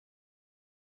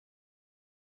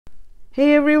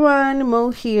Hey everyone, Mo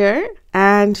here,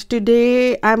 and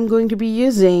today I'm going to be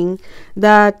using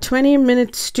the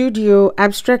 20-minute studio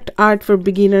abstract art for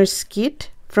beginners kit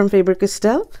from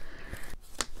Faber-Castell.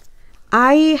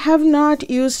 I have not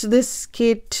used this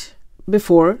kit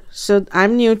before, so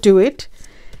I'm new to it,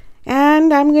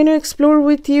 and I'm going to explore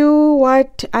with you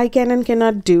what I can and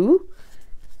cannot do.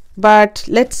 But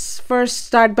let's first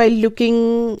start by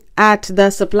looking at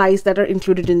the supplies that are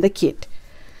included in the kit.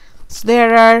 So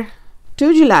there are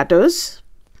 2 gelatos.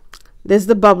 There's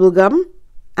the bubble gum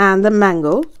and the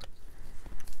mango.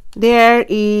 There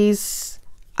is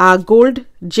a gold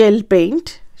gel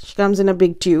paint, which comes in a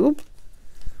big tube.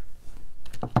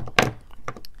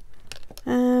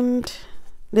 And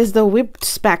there's the whipped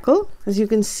spackle. As you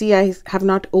can see, I have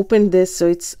not opened this, so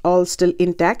it's all still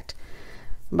intact.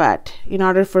 But in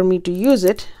order for me to use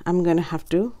it, I'm gonna have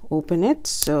to open it.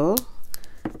 So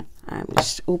I'm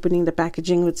just opening the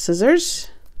packaging with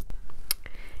scissors.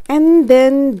 And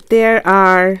then there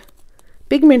are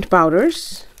pigment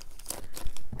powders.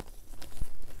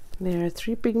 There are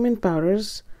 3 pigment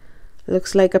powders.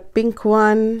 Looks like a pink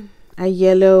one, a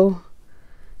yellow,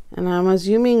 and I'm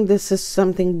assuming this is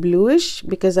something bluish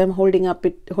because I'm holding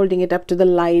it up to the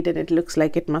light and it looks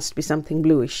like it must be something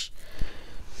bluish.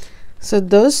 So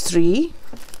those 3,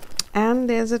 and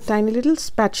there's a tiny little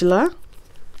spatula.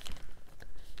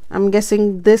 I'm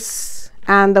guessing this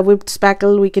and the whipped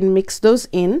spackle, we can mix those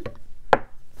in.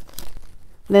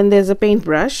 Then there's a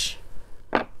paintbrush,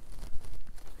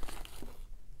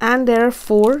 and there are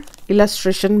 4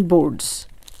 illustration boards.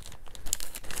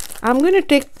 I'm going to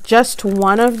take just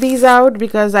one of these out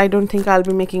because I don't think I'll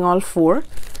be making all 4.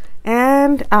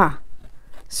 And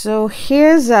so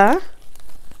here's a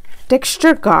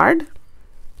texture card.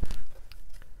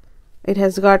 It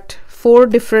has got 4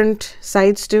 different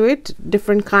sides to it,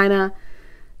 different kind of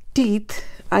teeth.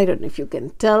 I don't know if you can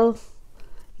tell.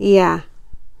 Yeah,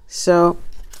 so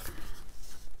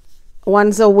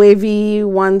one's a wavy,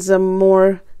 one's a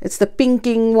more, it's the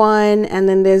pinking one, and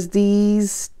then there's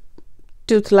these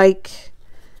tooth-like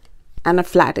and a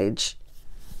flat edge.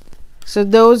 So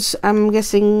those, I'm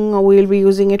guessing we'll be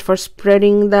using it for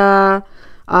spreading the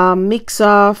mix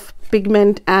of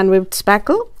pigment and whipped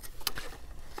spackle.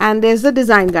 And there's the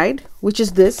design guide, which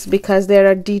is this, because there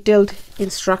are detailed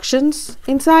instructions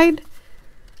inside,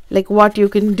 like what you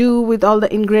can do with all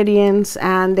the ingredients,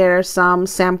 and there are some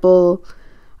sample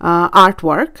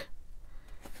artwork.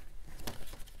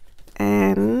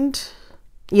 And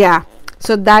yeah,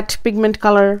 so that pigment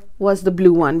color was the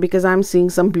blue one because I'm seeing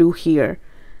some blue here.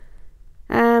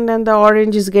 And then the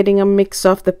orange is getting a mix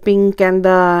of the pink and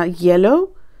the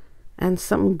yellow, and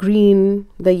some green,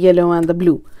 the yellow and the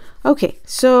blue. Okay,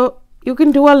 so you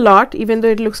can do a lot even though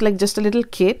it looks like just a little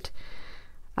kit.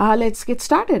 Let's get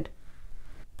started.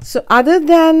 So other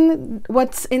than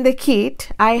what's in the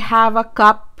kit, I have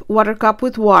a water cup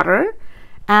with water,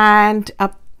 and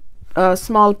a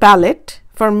small palette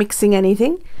for mixing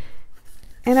anything.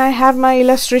 And I have my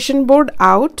illustration board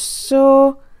out.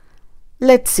 So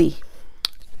let's see.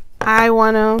 I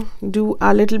want to do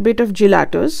a little bit of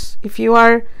gelatos. If you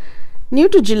are new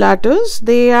to gelatos,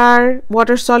 they are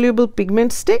water soluble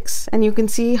pigment sticks, and you can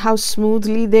see how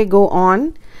smoothly they go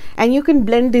on. And you can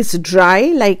blend this dry,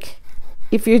 like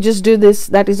if you just do this,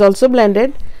 that is also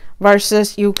blended,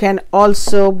 versus you can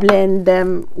also blend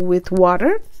them with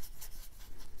water.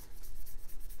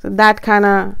 So that kind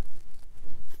of,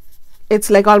 it's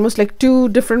like almost like 2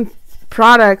 different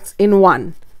products in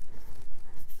one.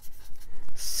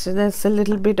 So that's a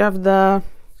little bit of the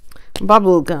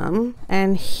bubble gum,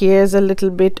 and here's a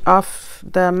little bit of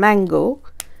the mango.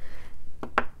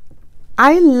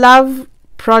 I love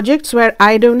projects where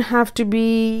I don't have to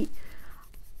be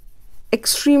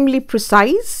extremely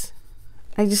precise.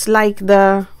 I just like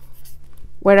where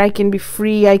I can be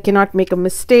free. I cannot make a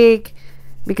mistake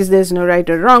because there's no right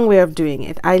or wrong way of doing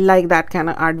it. I like that kind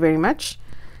of art very much.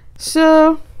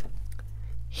 So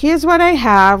here's what I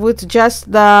have with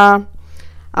just the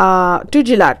 2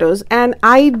 gelatos, and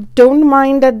I don't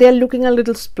mind that they're looking a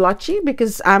little splotchy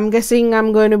because I'm guessing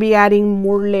I'm going to be adding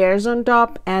more layers on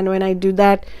top, and when I do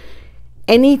that,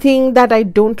 anything that I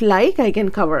don't like I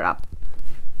can cover up.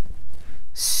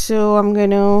 So I'm going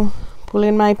to pull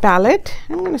in my palette.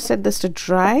 I'm going to set this to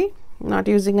dry. I'm not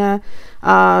using a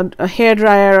hair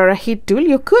dryer or a heat tool.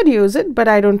 You could use it, but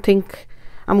I don't think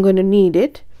I'm going to need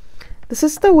it. This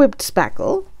is the whipped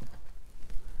spackle.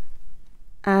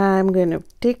 I'm going to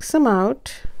take some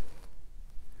out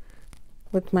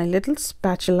with my little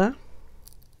spatula.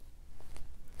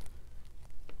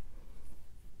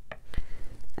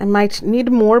 I might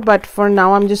need more, but for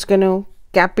now I'm just going to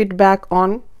cap it back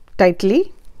on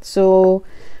tightly. So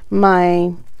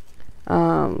my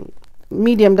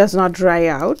medium does not dry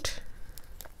out.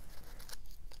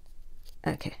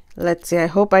 Okay, let's see. I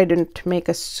hope I didn't make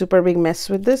a super big mess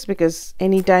with this, because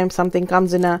anytime something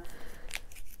comes in a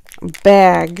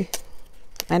bag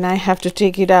and I have to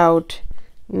take it out,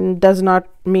 does not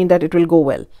mean that it will go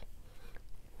well.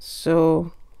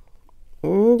 So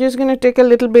I'm just gonna take a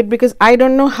little bit, because I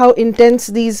don't know how intense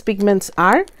these pigments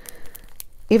are.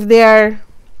 If they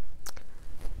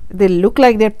look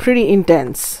like they're pretty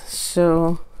intense.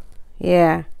 So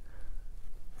yeah,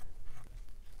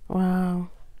 wow,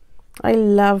 I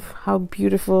love how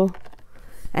beautiful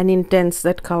and intense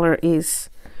that color is.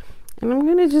 And I'm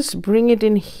gonna just bring it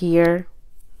in here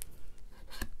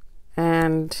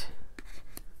and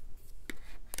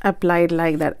apply it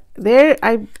like that. There,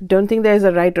 I don't think there's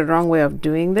a right or wrong way of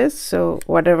doing this, so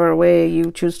whatever way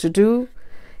you choose to do,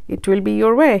 it will be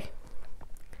your way.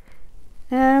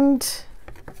 And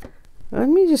let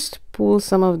me just pull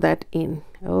some of that in.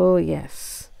 Oh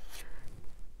yes,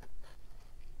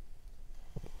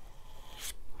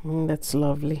 that's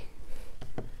lovely.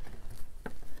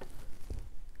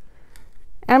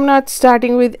 I'm not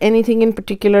starting with anything in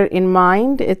particular in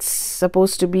mind. It's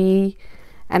supposed to be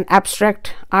an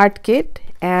abstract art kit,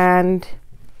 and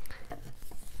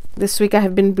this week I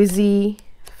have been busy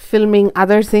filming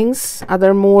other things,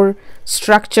 other more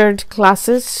structured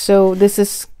classes, so this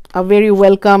is a very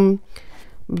welcome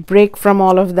break from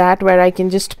all of that, where I can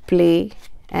just play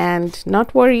and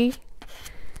not worry.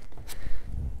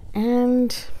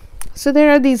 And so there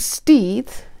are these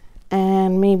teeth,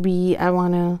 and maybe I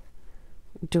want to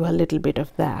do a little bit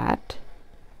of that.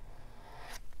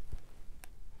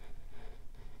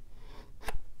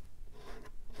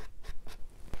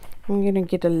 I'm gonna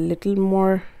get a little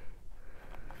more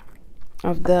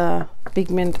of the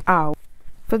pigment out.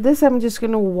 For this, I'm just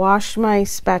gonna wash my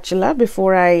spatula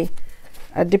before I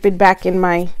dip it back in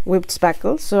my whipped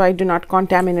spackle, so I do not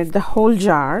contaminate the whole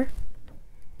jar.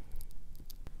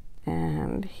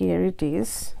 And here it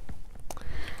is.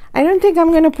 I don't think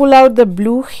I'm going to pull out the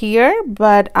blue here,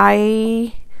 but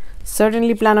I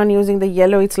certainly plan on using the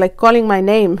yellow. It's like calling my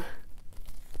name.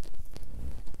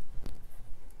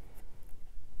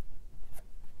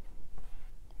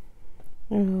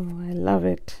 Oh, I love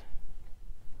it.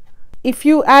 If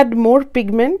you add more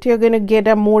pigment, you're going to get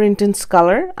a more intense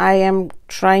color. I am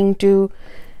trying to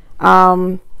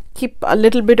keep a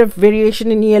little bit of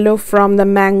variation in yellow from the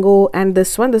mango and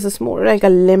this one. This is more like a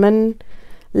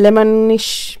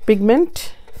lemonish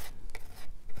pigment.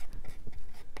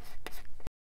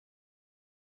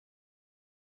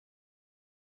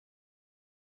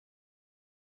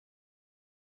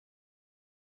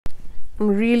 I'm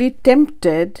really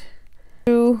tempted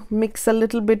to mix a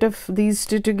little bit of these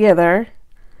two together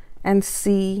and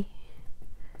see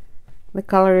the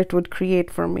color it would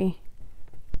create for me.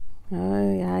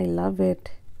 Oh yeah, I love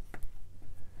it.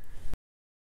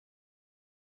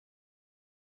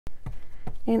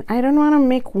 And I don't want to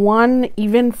make one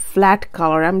even flat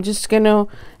color. I'm just gonna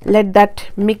let that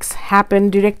mix happen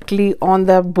directly on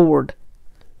the board.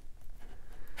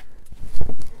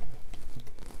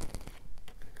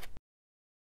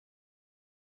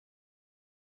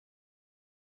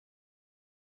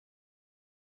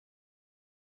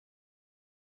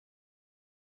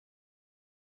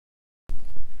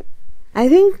 I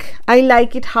think I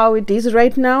like it how it is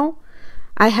right now.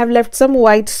 I have left some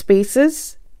white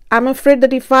spaces. I'm afraid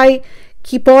that if I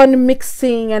keep on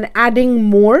mixing and adding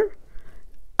more,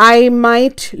 I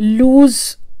might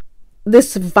lose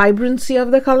this vibrancy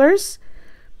of the colors,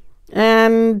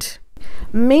 and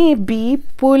maybe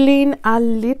pull in a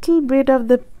little bit of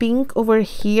the pink over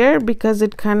here, because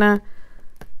it kind of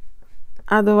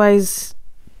otherwise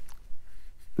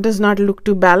does not look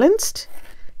too balanced.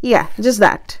 Yeah, just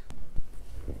that.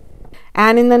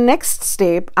 And in the next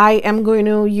step, I am going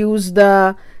to use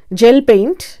the gel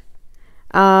paint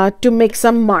to make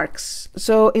some marks.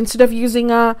 So instead of using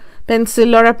a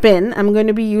pencil or a pen, I'm going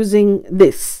to be using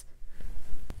this.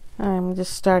 I'm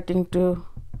just starting to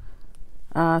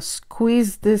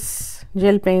squeeze this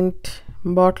gel paint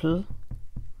bottle.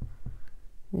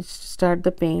 Just start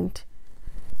the paint.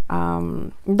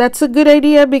 That's a good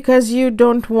idea, because you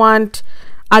don't want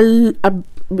a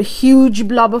huge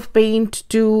blob of paint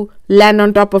to land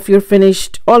on top of your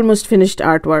almost finished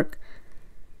artwork.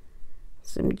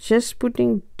 So I'm just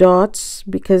putting dots,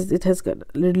 because it has got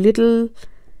a little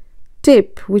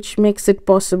tip which makes it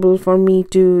possible for me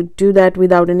to do that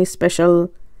without any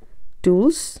special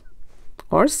tools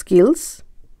or skills.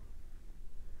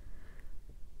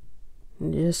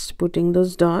 Just putting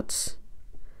those dots,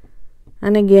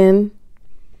 and again,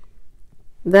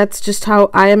 that's just how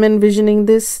I am envisioning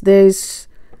this. There's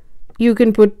you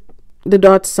can put the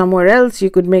dots somewhere else. You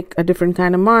could make a different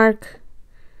kind of mark.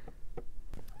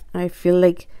 I feel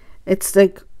like it's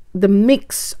like the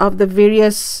mix of the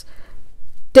various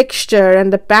texture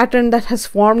and the pattern that has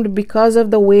formed because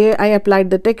of the way I applied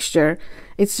the texture.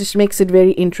 It just makes it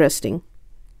very interesting.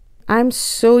 I'm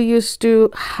so used to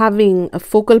having a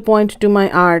focal point to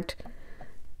my art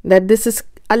that this is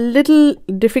a little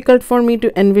difficult for me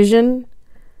to envision.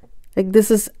 Like,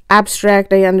 this is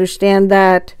abstract, I understand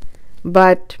that,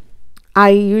 but I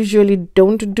usually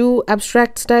don't do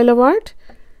abstract style of art.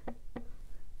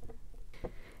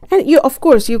 And you, of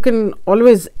course, you can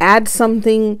always add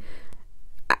something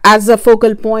as a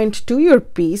focal point to your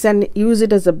piece and use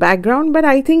it as a background, but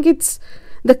I think it's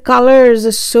the colors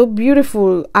are so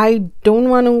beautiful. I don't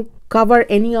want to cover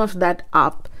any of that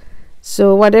up.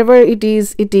 So whatever it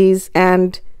is,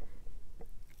 and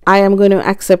I am going to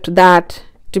accept that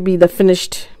to be the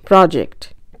finished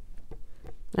project.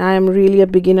 I am really a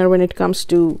beginner when it comes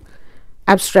to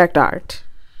abstract art.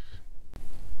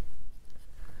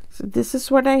 So this is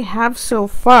what I have so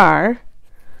far,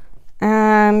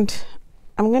 and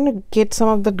I'm going to get some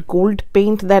of that gold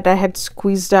paint that I had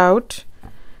squeezed out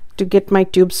to get my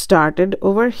tube started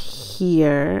over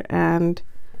here, and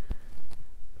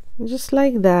just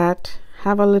like that,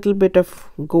 have a little bit of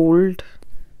gold.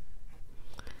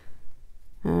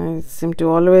 I seem to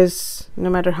always, no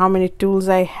matter how many tools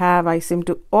I have, I seem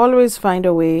to always find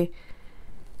a way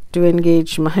to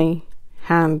engage my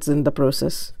hands in the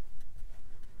process.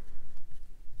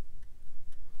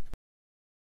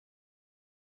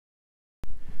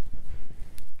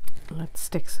 Let's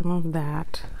take some of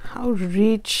that. How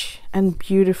rich and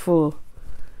beautiful.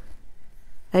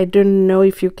 I don't know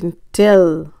if you can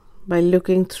tell by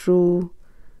looking through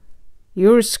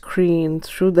your screen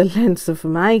through the lens of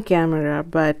my camera,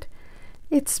 but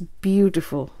it's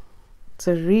beautiful. It's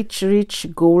a rich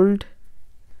gold.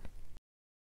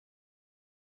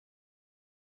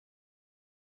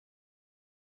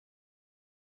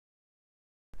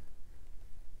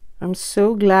 I'm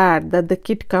so glad that the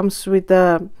kit comes with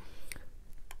a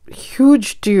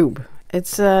huge tube.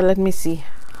 It's let me see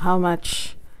how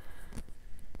much.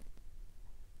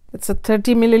 It's a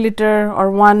 30 milliliter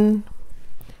or 1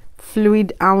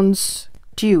 fluid ounce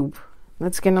tube.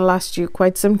 That's gonna last you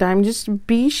quite some time. Just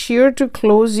be sure to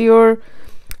close your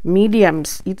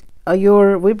mediums,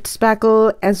 your whipped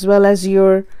spackle as well as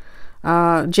your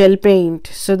gel paint,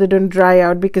 so they don't dry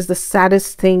out, because the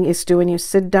saddest thing is to when you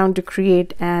sit down to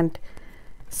create and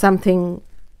something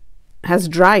has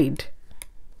dried.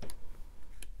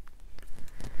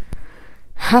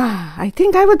 I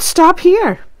think I would stop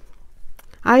here.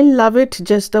 I love it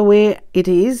just the way it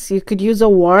is. You could use a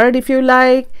word if you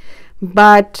like,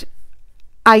 but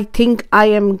I think I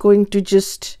am going to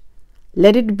just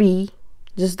let it be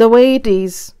just the way it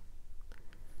is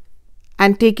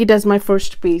and take it as my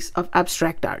first piece of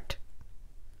abstract art.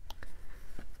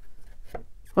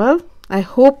 Well, I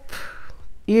hope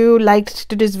you liked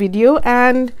today's video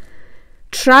and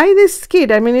try this kit.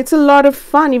 I mean, it's a lot of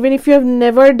fun. Even if you have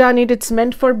never done it, it's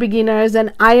meant for beginners,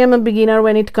 and I am a beginner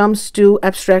when it comes to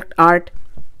abstract art.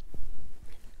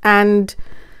 And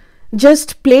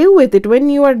just play with it. When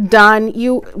you are done,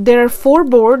 there are 4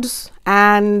 boards,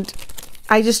 and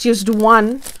I just used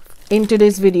one in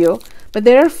today's video, but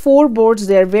there are 4 boards.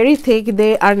 They are very thick.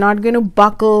 They are not going to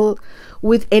buckle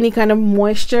with any kind of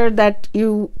moisture that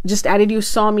you just added. You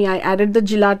saw me, I added the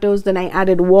gelatos, then I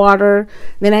added water,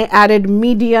 then I added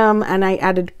medium, and I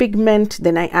added pigment,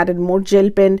 then I added more gel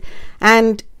paint,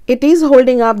 and it is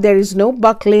holding up. There is no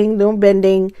buckling, no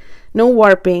bending, no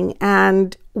warping.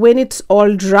 And when it's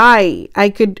all dry,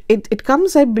 it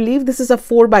comes, I believe this is a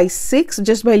 4x6.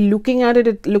 Just by looking at it,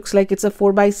 it looks like it's a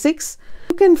 4x6.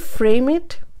 You can frame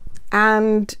it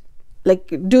and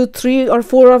like do 3 or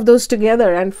 4 of those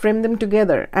together and frame them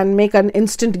together and make an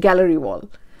instant gallery wall.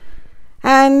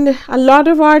 And a lot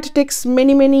of art takes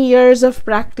many years of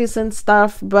practice and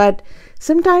stuff, but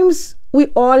sometimes we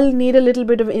all need a little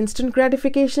bit of instant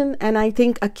gratification, and I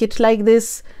think a kit like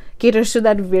this caters to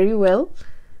that very well.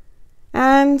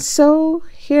 And so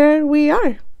here we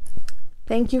are.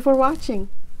 Thank you for watching.